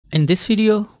In this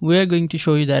video, we are going to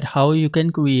show you that how you can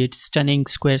create stunning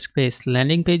Squarespace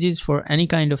landing pages for any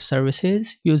kind of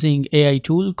services using AI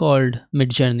tool called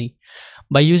Midjourney.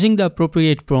 By using the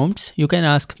appropriate prompts, you can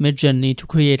ask Midjourney to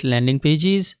create landing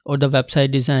pages or the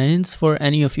website designs for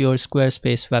any of your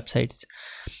Squarespace websites.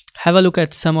 Have a look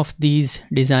at some of these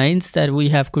designs that we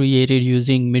have created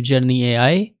using Midjourney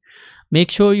AI. Make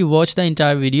sure you watch the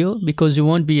entire video because you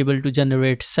won't be able to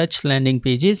generate such landing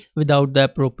pages without the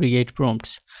appropriate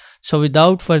prompts. So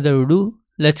without further ado,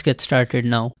 let's get started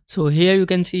now. So here you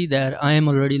can see that I am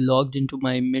already logged into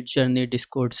my Midjourney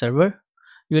Discord server.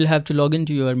 You will have to log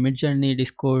into your Midjourney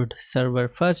Discord server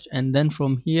first, and then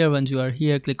from here, once you are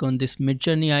here, click on this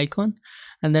Midjourney icon,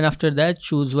 and then after that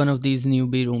choose one of these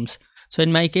newbie rooms. So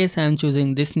in my case, I am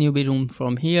choosing this newbie room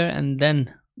from here, and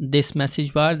then this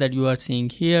message bar that you are seeing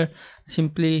here,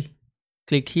 simply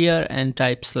click here and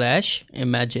type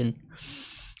 /imagine.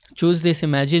 Choose this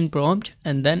imagine prompt,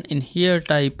 and then in here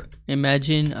type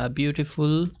imagine a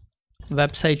beautiful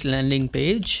website landing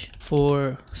page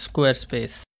for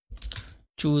Squarespace.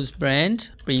 Choose brand,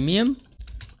 premium,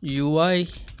 UI,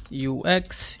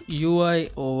 UX, UI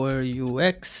over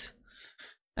UX,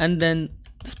 and then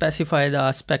specify the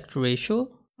aspect ratio,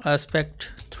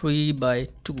 aspect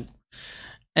 3:2.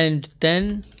 And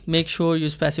then make sure you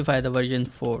specify the version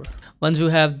 4. Once you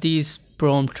have these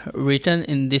prompt written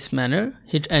in this manner,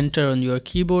 hit enter on your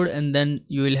keyboard, and then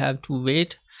you will have to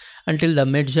wait until the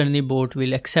Midjourney bot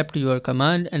will accept your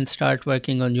command and start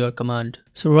working on your command.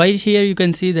 So right here you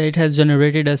can see that it has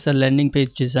generated us a landing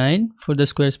page design for the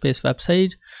Squarespace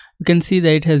website. You can see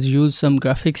that it has used some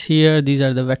graphics here. These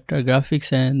are the vector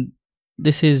graphics, and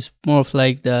this is more of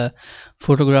like the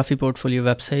photography portfolio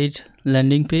website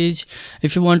landing page.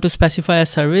 If you want to specify a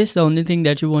service, the only thing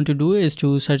that you want to do is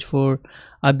to search for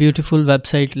a beautiful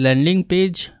website landing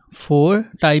page for,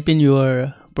 type in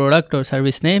your product or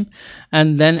service name,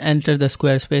 and then enter the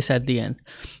Squarespace at the end.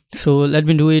 So let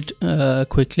me do it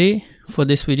quickly for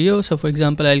this video. So for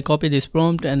example, I'll copy this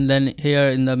prompt, and then here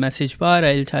in the message bar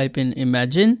I'll type in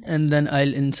imagine, and then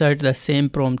I'll insert the same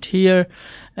prompt here,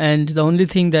 and the only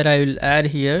thing that I will add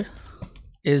here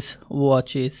is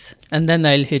watches, and then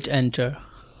I'll hit enter.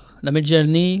 The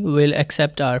Midjourney will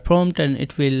accept our prompt, and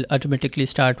it will automatically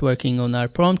start working on our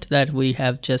prompt that we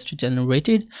have just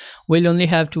generated. We'll only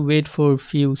have to wait for a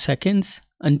few seconds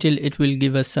until it will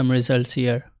give us some results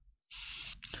here.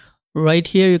 Right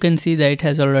here you can see that it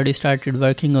has already started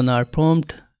working on our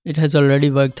prompt. It has already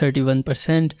worked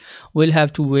 31%. We'll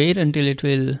have to wait until it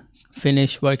will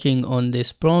finish working on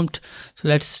this prompt. So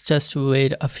let's just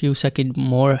wait a few seconds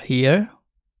more here.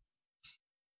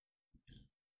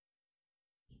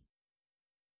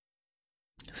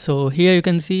 So here you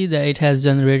can see that it has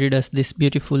generated us this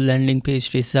beautiful landing page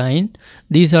design.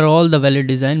 These are all the valid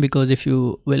design, because if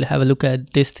you will have a look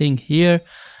at this thing here,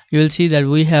 you will see that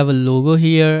we have a logo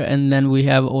here, and then we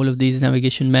have all of these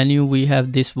navigation menu. We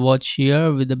have this watch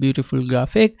here with a beautiful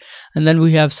graphic, and then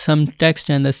we have some text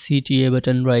and the CTA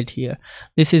button right here.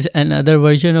 This is another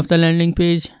version of the landing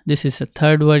page. This is a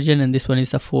third version, and this one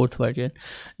is the fourth version.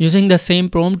 Using the same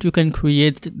prompt, you can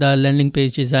create the landing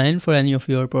page design for any of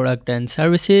your product and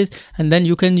services, and then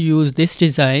you can use this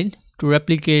design to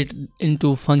replicate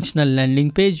into functional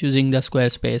landing page using the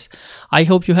Squarespace. I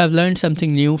hope you have learned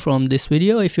something new from this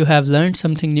video. If you have learned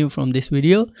something new from this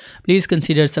video, please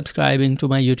consider subscribing to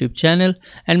my YouTube channel,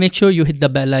 and make sure you hit the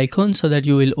bell icon so that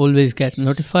you will always get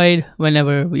notified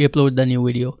whenever we upload the new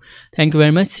video. Thank you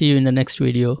very much. See you in the next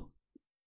video.